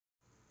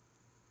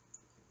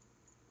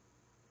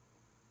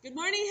Good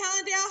morning,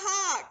 Hallandale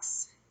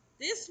Hawks.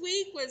 This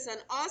week was an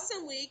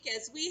awesome week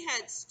as we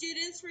had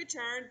students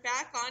return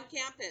back on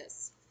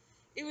campus.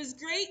 It was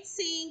great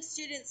seeing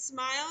students'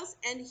 smiles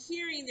and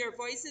hearing their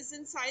voices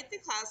inside the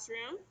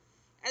classroom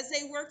as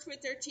they worked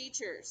with their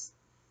teachers.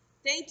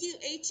 Thank you,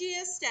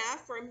 HES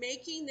staff, for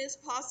making this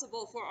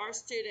possible for our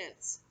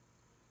students.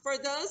 For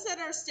those that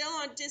are still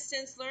on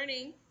distance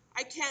learning,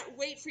 I can't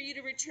wait for you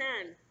to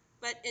return.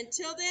 But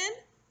until then,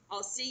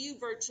 I'll see you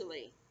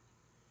virtually.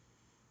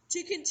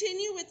 To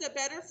continue with a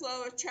better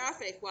flow of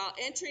traffic while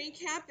entering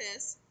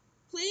campus,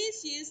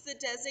 please use the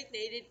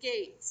designated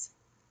gates.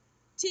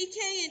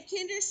 TK and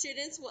Kinder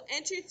students will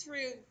enter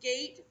through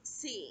Gate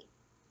C.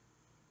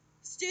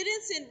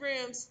 Students in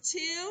rooms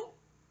 2,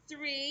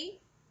 3,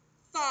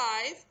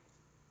 5,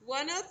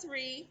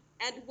 103,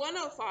 and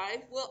 105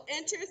 will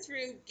enter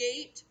through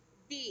Gate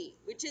B,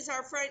 which is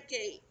our front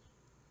gate.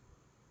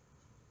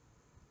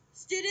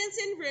 Students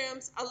in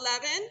rooms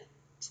 11,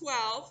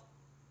 12,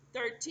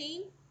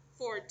 13,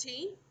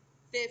 14,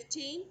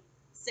 15,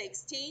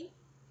 16,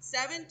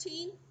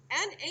 17,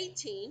 and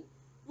 18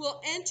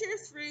 will enter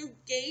through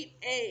Gate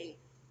A,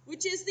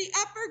 which is the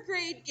upper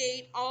grade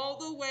gate all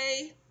the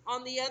way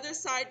on the other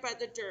side by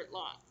the dirt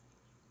lot.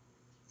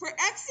 For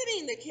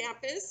exiting the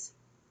campus,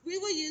 we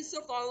will use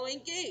the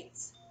following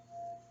gates.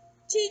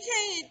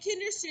 TK and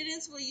Kinder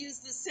students will use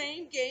the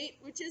same gate,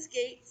 which is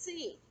Gate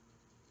C.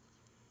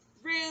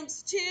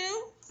 Rooms 2,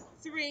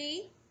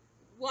 3,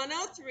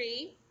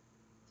 103,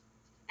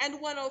 and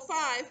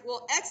 105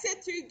 will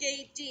exit through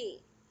Gate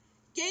D.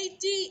 Gate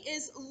D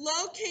is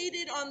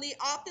located on the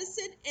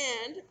opposite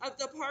end of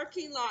the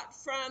parking lot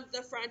from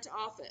the front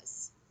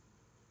office,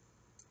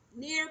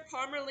 near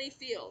Palmerly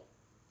Field.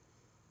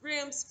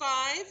 Rooms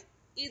 5,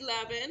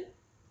 11,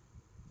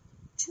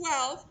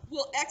 12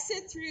 will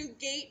exit through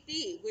Gate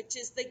B, which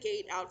is the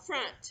gate out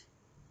front.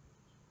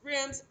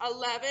 Rooms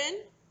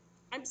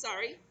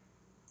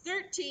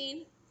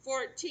 13,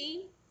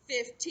 14,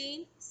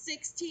 15,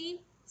 16,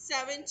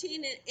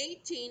 17, and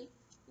 18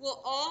 will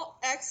all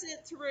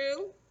exit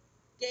through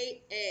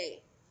Gate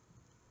A.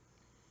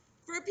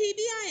 For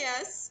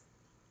PBIS,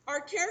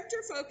 our character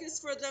focus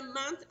for the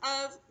month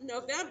of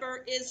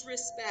November is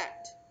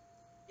respect.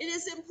 It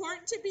is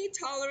important to be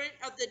tolerant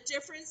of the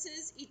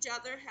differences each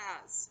other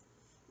has.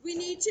 We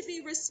need to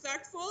be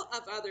respectful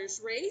of others'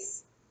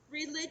 race,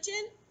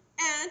 religion,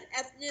 and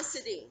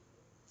ethnicity.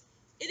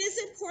 It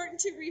is important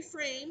to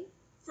refrain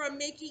from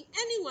making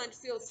anyone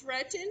feel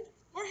threatened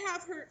or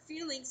have hurt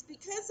feelings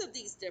because of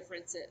these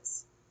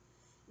differences.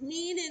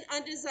 Mean and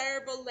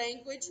undesirable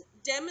language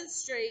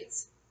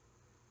demonstrates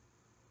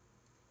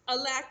a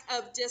lack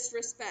of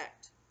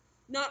disrespect,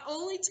 not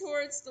only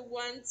towards the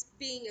ones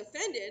being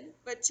offended,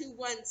 but to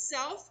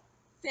oneself,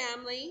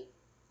 family,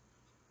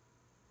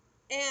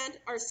 and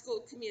our school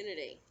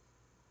community.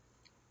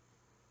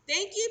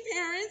 Thank you,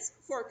 parents,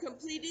 for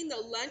completing the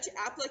lunch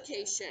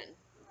application.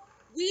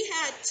 We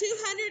had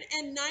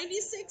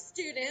 296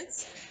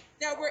 students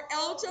that were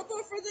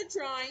eligible for the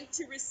drawing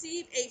to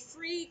receive a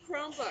free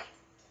Chromebook.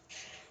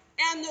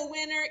 And the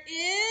winner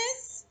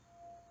is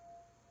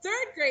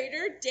third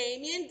grader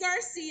Damian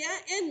Garcia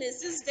in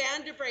Mrs.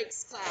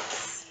 Vanderbreek's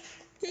class.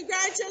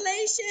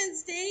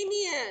 Congratulations,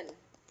 Damian.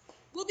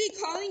 We'll be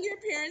calling your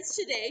parents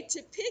today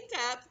to pick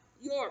up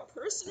your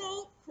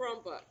personal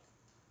Chromebook.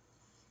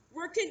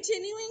 We're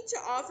continuing to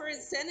offer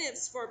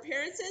incentives for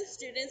parents and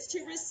students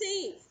to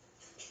receive.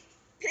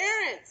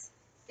 Parents,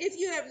 if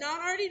you have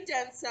not already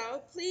done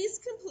so, please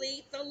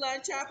complete the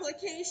lunch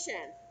application.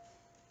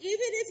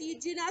 Even if you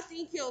do not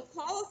think you'll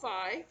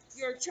qualify,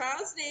 your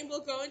child's name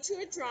will go into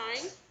a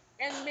drawing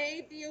and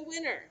may be a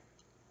winner.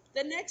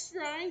 The next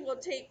drawing will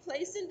take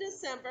place in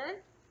December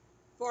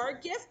for a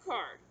gift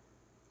card.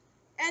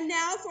 And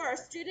now for our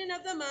Student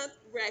of the Month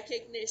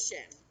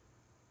recognition.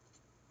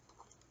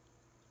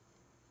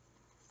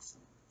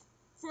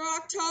 For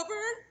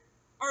October,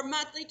 our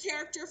monthly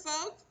character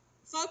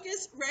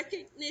focus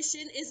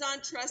recognition is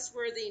on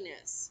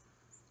trustworthiness.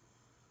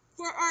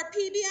 For our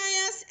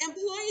PBIS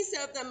Employees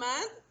of the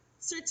Month,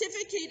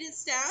 certificated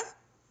staff,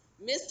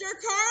 Mr.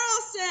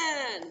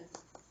 Carlson.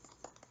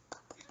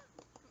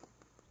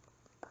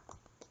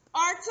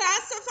 Our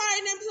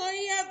classified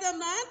employee of the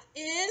month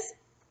is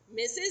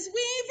Mrs.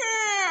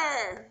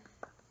 Weaver.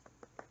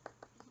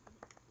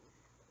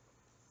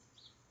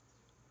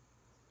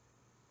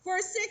 For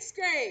 6th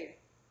grade,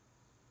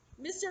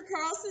 Mr.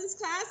 Carlson's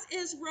class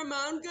is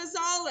Ramon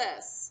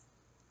Gonzalez.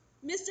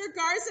 Mr.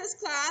 Garza's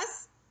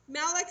class,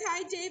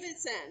 Malachi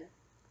Davidson.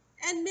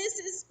 And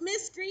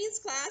Miss Green's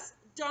class,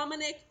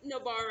 Dominic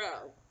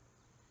Navarro.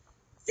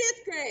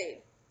 5th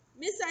grade,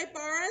 Miss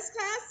Ibarra's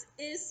class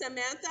is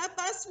Samantha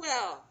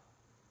Buswell.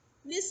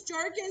 Miss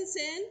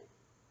Jorgensen,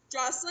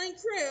 Jocelyn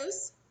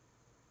Cruz,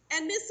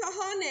 and Miss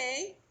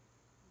Sahane,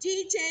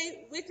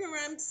 DJ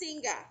Wikaram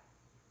Singha.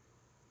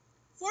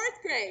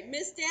 4th grade,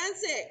 Miss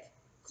Danzig,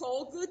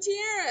 Cole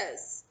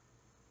Gutierrez.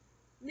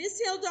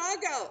 Miss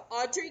Hidalgo,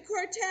 Audrey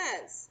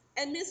Cortez,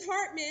 and Miss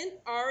Hartman,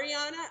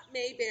 Ariana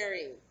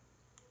Mayberry.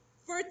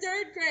 For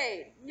 3rd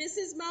grade,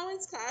 Mrs.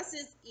 Moen's class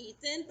is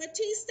Ethan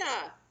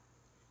Batista.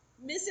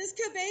 Mrs.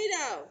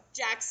 Cavedo,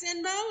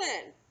 Jackson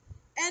Mullen,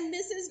 and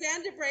Mrs.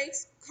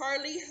 Vanderbreek's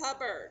Carly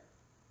Hubbard.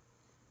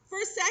 For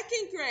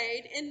second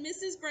grade in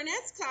Mrs.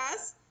 Burnett's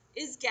class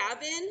is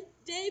Gavin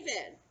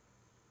David.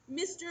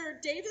 Mr.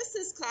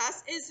 Davis's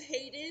class is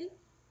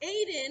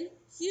Aiden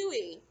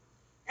Huey,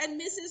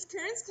 and Mrs.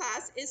 Kern's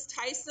class is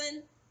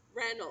Tyson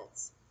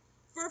Reynolds.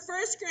 For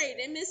first grade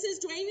in Mrs.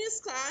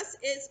 Duane's class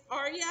is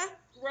Arya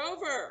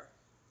Grover.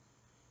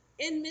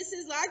 In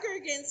Mrs.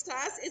 Lagergan's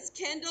class, it's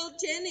Kendall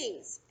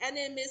Jennings. And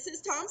in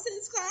Mrs.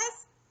 Thompson's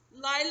class,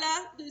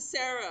 Lila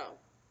Lucero.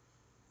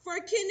 For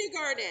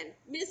kindergarten,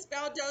 Miss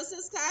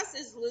Baldosa's class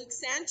is Luke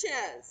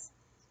Sanchez.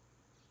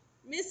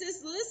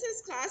 Mrs.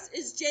 Lewis's class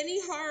is Jenny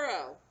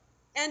Haro.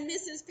 And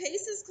Mrs.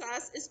 Pace's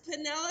class is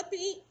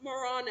Penelope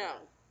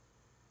Morano.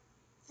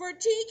 For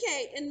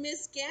TK in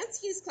Miss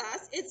Gansky's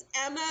class, it's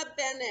Emma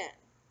Bennett.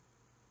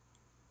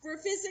 For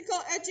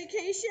physical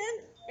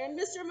education, in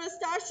Mr.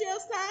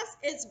 Mustachio's class,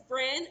 it's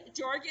Bryn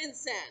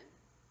Jorgensen.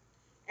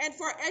 And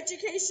for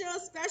educational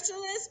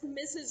specialist,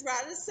 Mrs.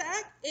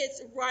 Radisak,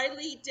 it's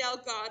Riley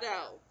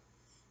Delgado.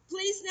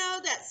 Please know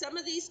that some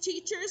of these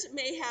teachers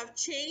may have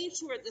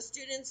changed where the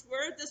students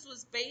were. This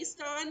was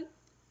based on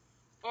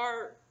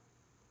our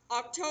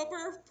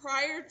October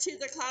prior to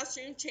the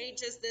classroom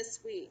changes this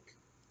week.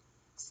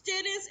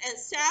 Students and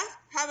staff,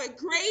 have a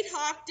great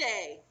Hawk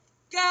Day.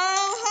 Go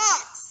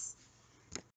Hawks!